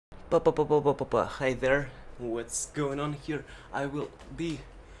Hi there, what's going on here? I will be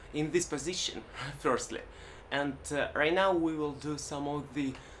in this position firstly, and right now we will do some of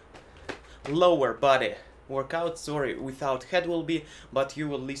the lower body workout. Sorry, without head will be, but you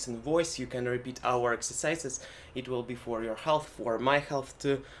will listen voice. You can repeat our exercises. It will be for your health, for my health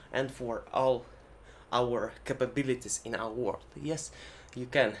too, and for all our capabilities in our world. Yes, you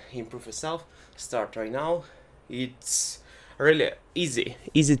can improve yourself. Start right now. It's really easy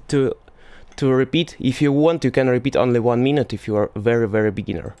to repeat. If you want, you can repeat only 1 minute if you are very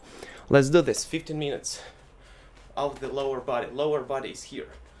beginner. Let's do this. 15 minutes of the lower body. Lower body is here.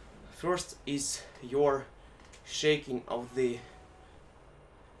 First is your shaking of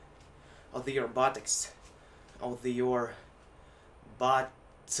your buttocks, your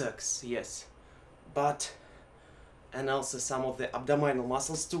buttocks, yes, butt, and also some of the abdominal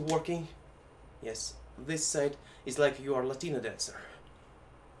muscles too working. Yes, this side is like you are Latino dancer.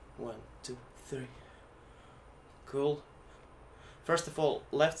 1, 2, 3. Cool. First of all,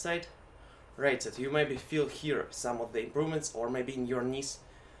 left side, right side. You maybe feel here some of the improvements, or maybe in your knees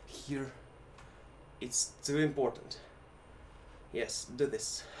here. It's too important. Yes, do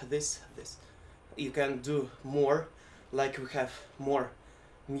this. You can do more, like we have more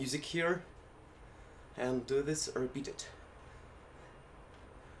music here, and do this, repeat it.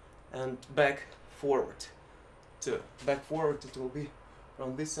 And back forward too. Back forward, it will be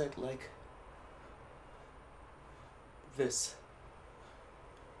from this side like this.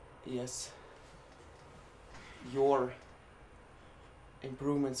 Yes, your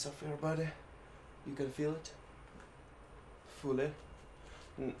improvements of your body, you can feel it fully.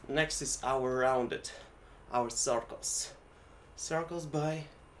 Next is our rounded, our circles by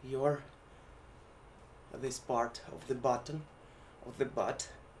your this part of the button of the butt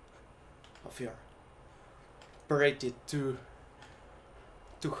of your separated two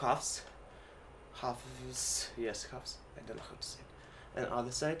halves. Yes, halves. I don't know how to say it. And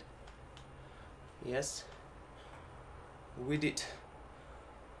other side. Yes, we did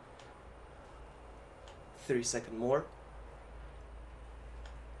 3 seconds more.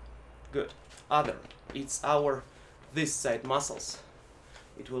 Good. Other, it's our this side muscles.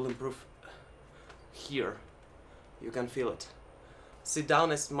 It will improve here. You can feel it. Sit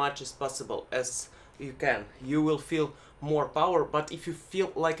down as much as possible as you can. You will feel more power, but if you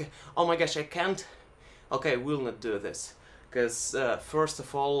feel like, oh my gosh, I can't, okay, we'll not do this. Because first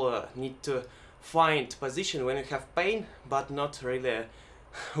of all, need to find position when you have pain, but not really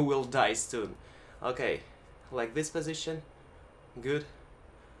will die soon. Okay, like this position. Good.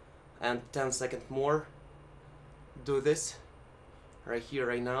 And 10 seconds more. Do this right here,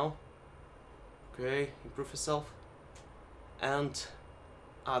 right now. Okay, improve yourself. And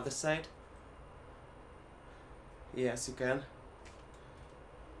other side. Yes, you can.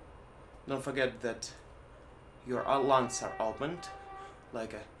 Don't forget that your lungs are opened,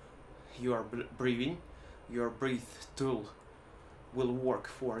 like you are breathing. Your breath tool will work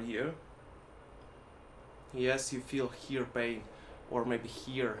for you. Yes, you feel here pain, or maybe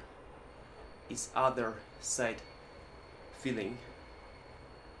here is other side feeling.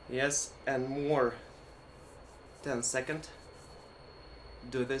 Yes, and more. 10 seconds.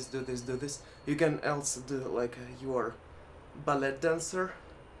 Do this. You can also do like your ballet dancer,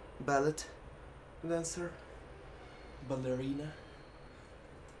 ballerina.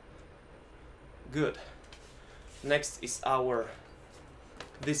 Good. Next is our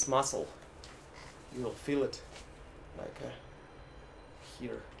this muscle. You will feel it like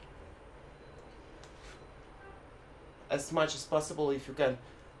here. As much as possible, if you can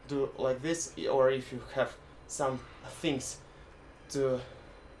do like this, or if you have some things to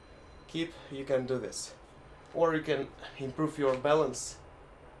keep, you can do this. Or you can improve your balance,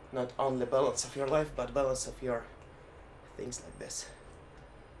 not only balance of your life, but balance of your things like this.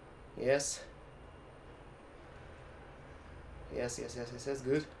 Yes,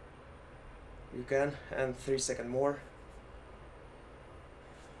 good. You can, and 3 seconds more.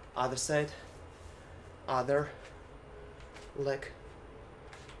 Other side, other leg.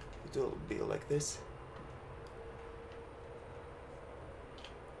 It will be like this.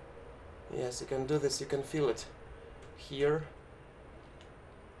 Yes, you can do this, you can feel it here.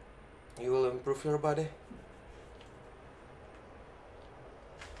 You will improve your body.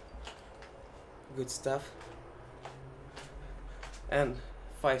 Good stuff. And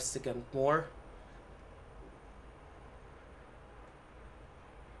 5 seconds more.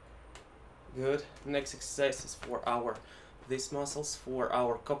 Good. Next exercise is for our these muscles, for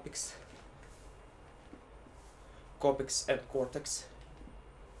our coccyx and cortex.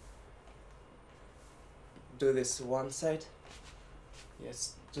 Do this one side.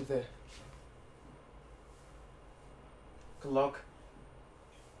 Yes, to the clock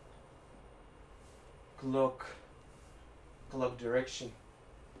direction.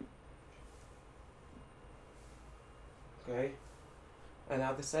 Okay, and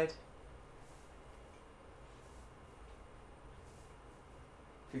other side.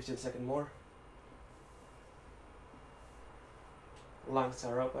 15 seconds more. Lungs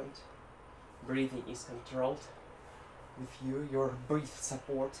are opened. Breathing is controlled with your breath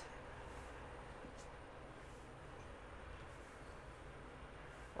support.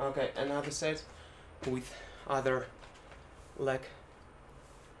 Okay, another side with other leg.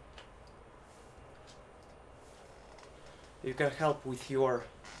 You can help with your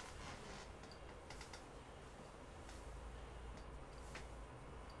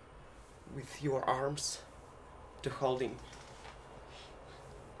arms to holding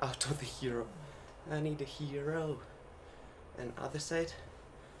out of the hero. I need a hero. And other side.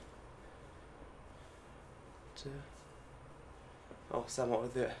 Some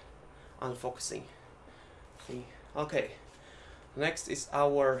of the unfocusing thing. Okay, next is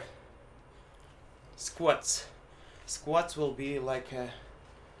our squats. Squats will be like a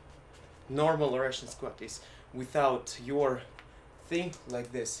normal Russian squat is without your thing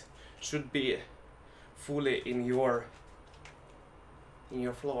like this. Should be fully in your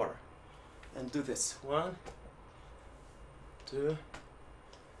floor. And do this. 1, 2,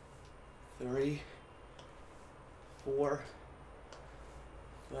 3, 4,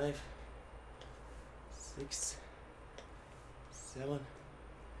 5, 6, 7,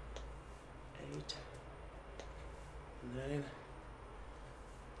 8, 9,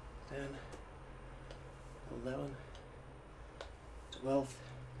 10, 11, 12,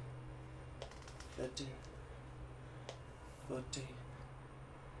 13, 14,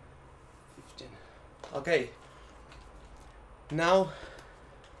 15. Okay, now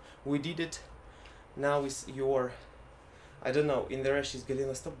we did it. Now is your, I don't know, in the Russian is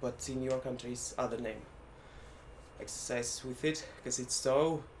Galina Stop, but in your country is other name. Exercise with it, because it's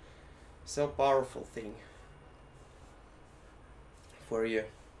so powerful thing for you.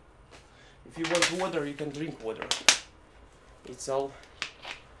 If you want water, you can drink water. It's all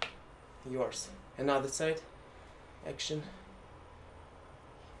yours. Another side, action.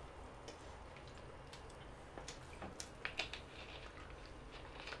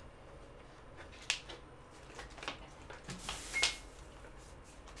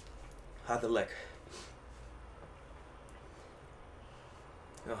 Other leg.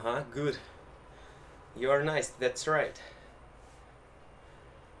 Good. You are nice, that's right.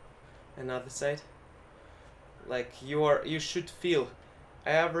 Another side. Like you should feel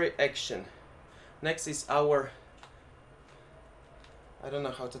every action. Next is our, I don't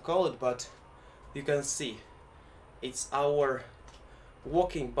know how to call it, but you can see it's our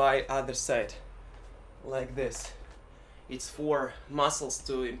walking by other side like this. It's for muscles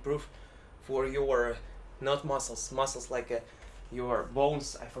to improve, for your not muscles like your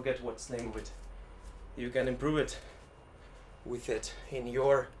bones. I forget what's the name of it. You can improve it with it in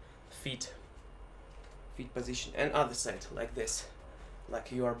your feet position. And other side like this,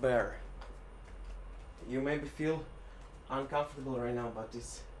 like you are bear. You maybe feel uncomfortable right now, but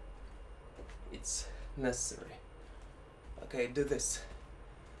it's necessary. Okay, do this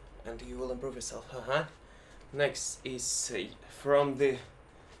and you will improve yourself. Next is from this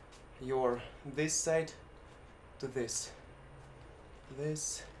side to this,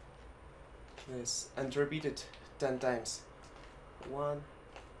 and repeat it 10 times. 1,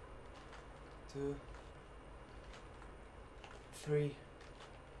 2, 3,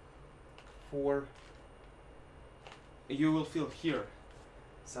 4. You will feel here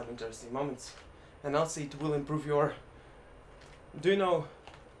some interesting moments, and also it will improve your, do you know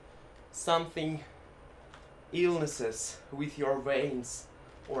something, illnesses with your veins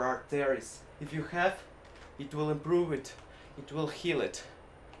or arteries? If you have, it will improve it, it will heal it.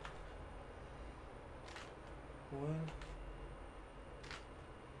 1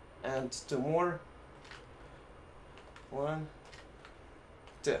 and 2 more. 1,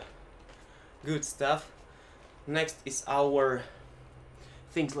 2. Good stuff. Next is our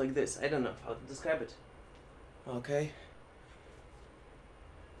things like this. I don't know how to describe it. Okay.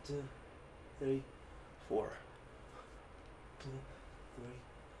 2, 3, 4. 2, 3,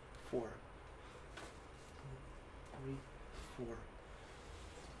 4. 2, 3, 4.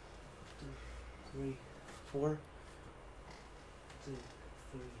 2, 3, 4. 2,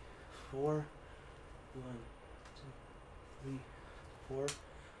 3, 4. 1, 2, 3, 4.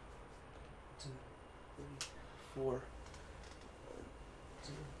 2, 3, 4.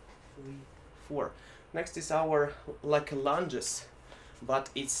 2, 3, 4. Next is our like lunges. but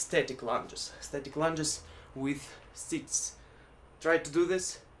it's static lunges. Static lunges with sits. Try to do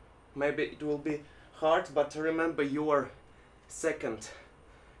this. Maybe it will be hard, but remember your second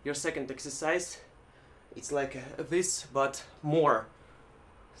exercise. It's like this, but more.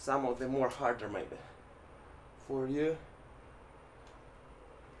 Some of them more harder maybe for you.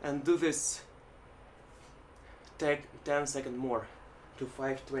 And do this. Take 10 seconds more to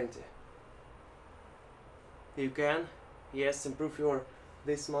 520. You can, yes, improve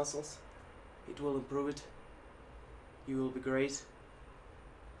these muscles. It will improve it. You will be great.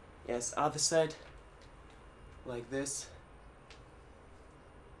 Yes, other side, like this.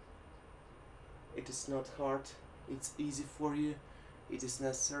 It is not hard. It's easy for you. It is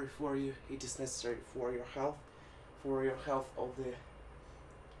necessary for you. It is necessary for your health of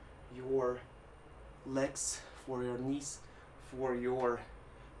your legs, for your knees, for your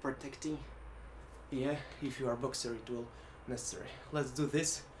protecting. Yeah, if you are a boxer, it will necessary. Let's do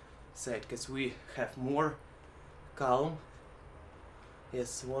this side because we have more calm.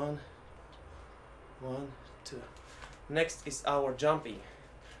 Yes, one, two. Next is our jumping,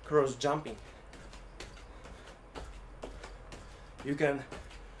 cross jumping. You can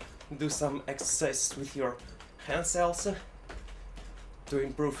do some exercises with your hands also to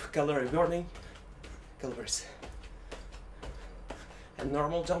improve calorie burning, calories, and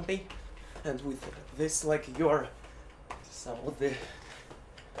normal jumping. And with this, like you're some of the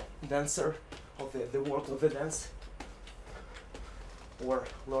dancer of the world of the dance or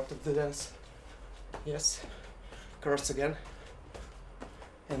lord of the dance. Yes, cross again,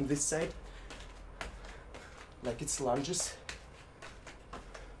 and this side, like it's lunges.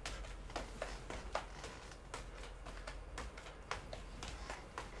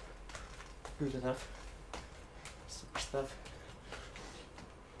 Good enough. Super stuff.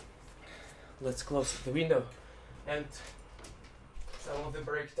 Let's close the window and some of the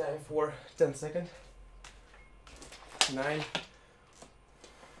break time for 10 seconds. 9.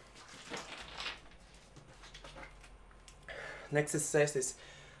 Next exercise is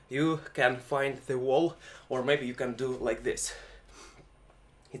you can find the wall, or maybe you can do like this.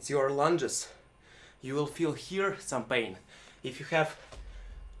 It's your lunges. You will feel here some pain. If you have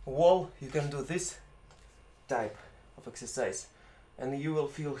wall, you can do this type of exercise and you will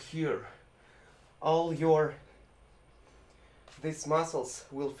feel here all these muscles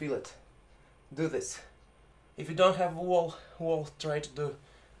will feel it. Do this. If you don't have wall, try to do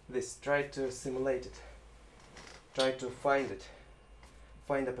this. Try to simulate it. Try to find it.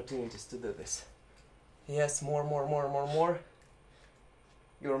 Find opportunities to do this. Yes, more.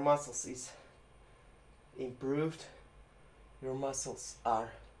 Your muscles is improved. Your muscles are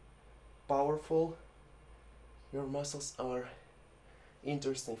powerful. Your muscles are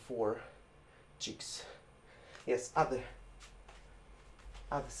interesting for chicks. Yes, other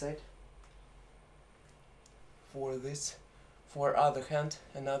side. For this, for other hand,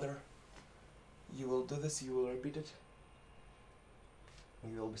 another. You will do this. You will repeat it.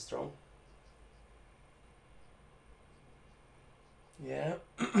 You will be strong. Yeah.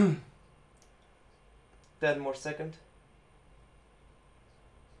 10 more seconds.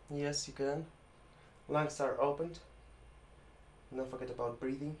 Yes, you can. Lungs are opened. Don't forget about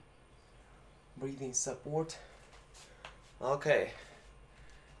breathing. Breathing support. Okay.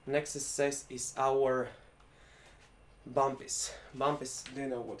 Next exercise is our bumpies. Bumpies, do you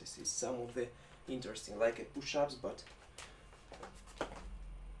know what this is? Some of the interesting, like push-ups, but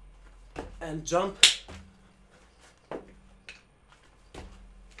and jump.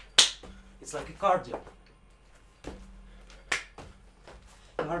 It's like a cardio.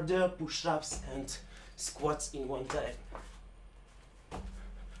 Cardio, push-ups and squats in one time.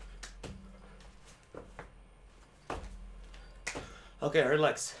 Okay,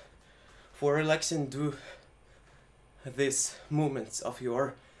 relax. For relaxing, do these movements of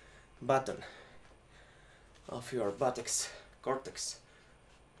your button, of your buttocks, cortex,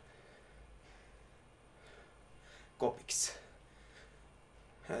 coccyx.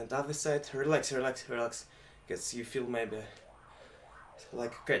 And other side, relax, because you feel maybe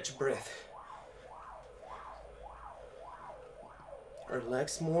like catch breath.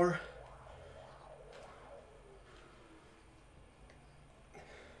 Relax more.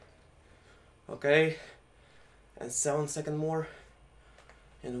 Okay, and 7 seconds more,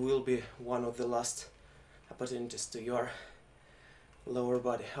 and will be one of the last opportunities to your lower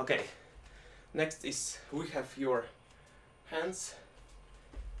body. Okay, next is we have your hands.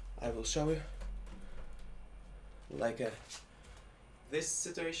 I will show you like this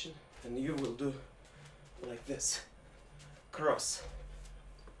situation, and you will do like this. Cross.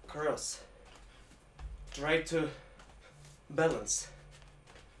 Try to balance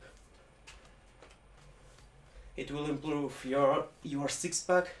It will improve your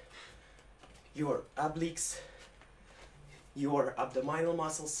six-pack, your obliques, your abdominal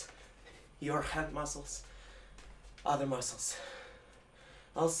muscles, your hand muscles, other muscles.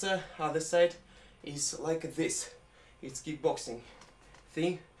 Also, other side is like this. It's kickboxing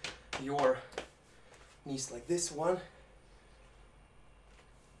thing. Your knees like this. 1,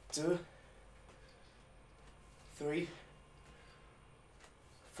 2, 3,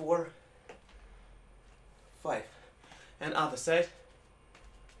 4, 5. And other side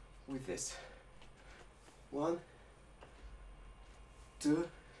with this. 1, 2,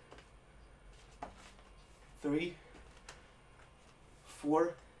 3,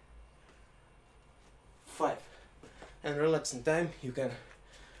 4, 5. And relaxing time, you can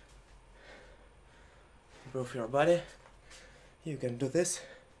improve your body. You can do this.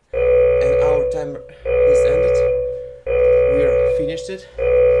 And our time is ended. We're finished it.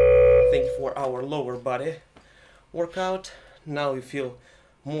 Thank you for our lower body workout. Now you feel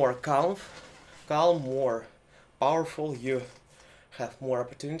more calm, more powerful. You have more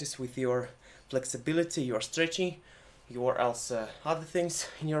opportunities with your flexibility, your stretching, your also other things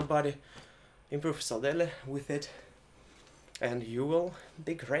in your body. Improve yourself daily with it, and you will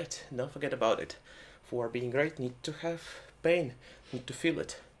be great. Don't forget about it. For being great, need to have pain, need to feel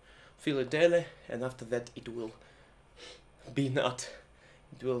it daily, and after that it will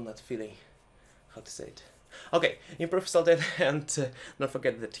not feeling, how to say it. Okay, improve yourself daily, and don't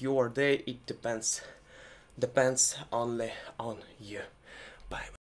forget that your day, it depends only on you. Bye.